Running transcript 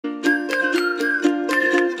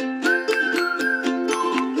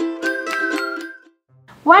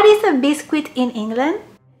What is a biscuit in England?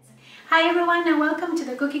 Hi everyone and welcome to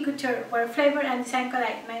the Cookie Couture, where flavor and design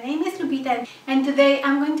collide. My name is Lupita and today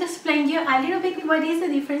I'm going to explain you a little bit what is the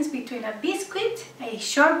difference between a biscuit, a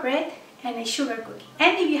shortbread and a sugar cookie.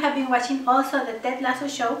 And if you have been watching also the Ted Lasso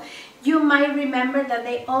show, you might remember that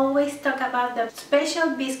they always talk about the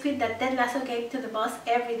special biscuit that Ted Lasso gave to the boss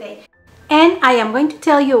every day. And I am going to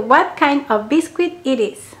tell you what kind of biscuit it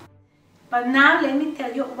is. But now let me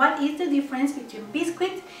tell you what is the difference between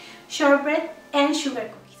biscuit, shortbread and sugar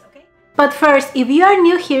cookies, okay? But first, if you are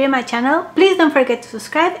new here in my channel, please don't forget to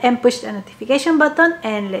subscribe and push the notification button,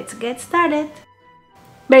 and let's get started.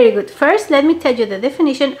 Very good. First, let me tell you the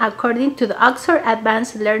definition according to the Oxford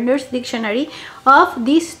Advanced Learners Dictionary of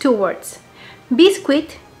these two words.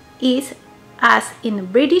 Biscuit is, as in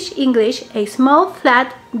British English, a small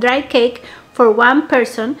flat dry cake for one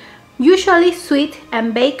person, usually sweet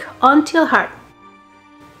and baked until hard.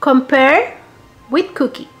 Compare with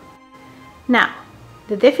cookie. Now,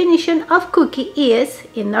 the definition of cookie is,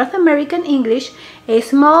 in North American English, a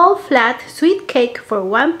small flat sweet cake for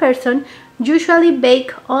one person, usually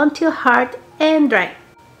baked until hard and dry.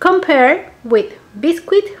 Compare with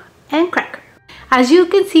biscuit and cracker. As you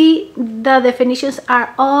can see, the definitions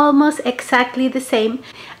are almost exactly the same.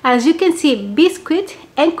 As you can see, biscuit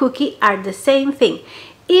and cookie are the same thing.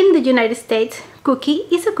 In the United States, cookie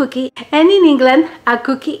is a cookie, and in England, a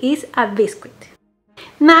cookie is a biscuit.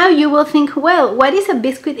 Now you will think, well, what is a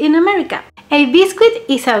biscuit in America? A biscuit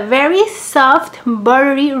is a very soft,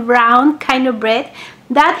 buttery, round kind of bread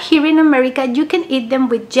that here in America you can eat them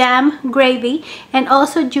with jam, gravy, and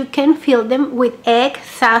also you can fill them with egg,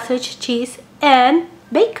 sausage, cheese, and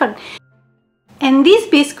bacon. And these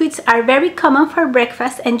biscuits are very common for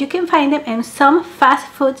breakfast, and you can find them in some fast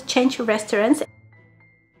food chain restaurants.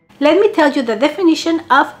 Let me tell you the definition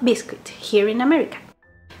of biscuit here in America.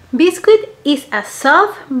 Biscuit is a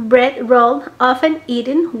soft bread roll often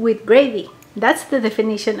eaten with gravy. That's the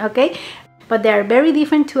definition, okay? But they are very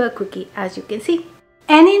different to a cookie, as you can see.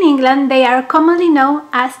 And in England, they are commonly known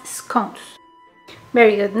as scones.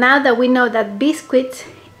 Very good. Now that we know that biscuits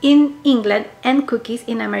in England and cookies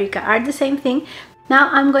in America are the same thing, now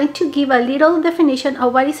I'm going to give a little definition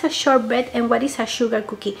of what is a shortbread and what is a sugar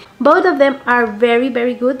cookie. Both of them are very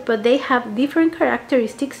good, but they have different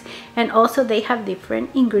characteristics and also they have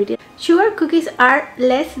different ingredients. Sugar cookies are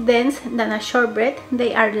less dense than a shortbread.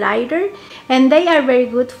 They are lighter and they are very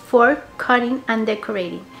good for cutting and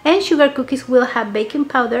decorating. And sugar cookies will have baking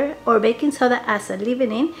powder or baking soda as a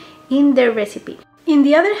leavening in their recipe. On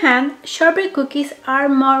the other hand, shortbread cookies are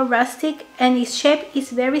more rustic and its shape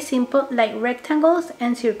is very simple, like rectangles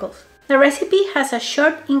and circles. The recipe has a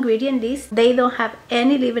short ingredient list, they don't have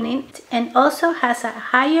any leavening, and also has a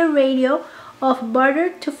higher ratio of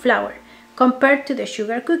butter to flour compared to the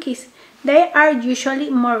sugar cookies. They are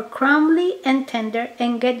usually more crumbly and tender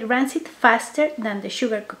and get rancid faster than the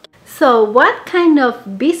sugar cookie. So what kind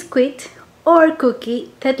of biscuit or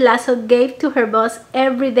cookie Ted Lasso gave to her boss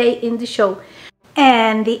every day in the show?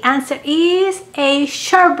 And the answer is a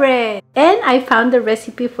shortbread. And I found the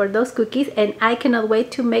recipe for those cookies and I cannot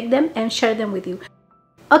wait to make them and share them with you.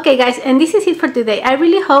 Okay guys, and this is it for today. I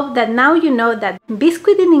really hope that now you know that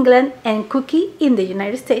biscuit in England and cookie in the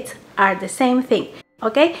United States are the same thing.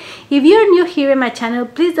 Okay, if you're new here in my channel,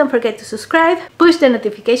 please don't forget to subscribe, push the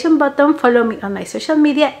notification button, follow me on my social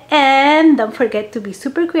media, and don't forget to be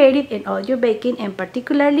super creative in all your baking and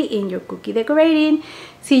particularly in your cookie decorating.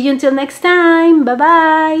 See you until next time. Bye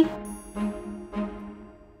bye.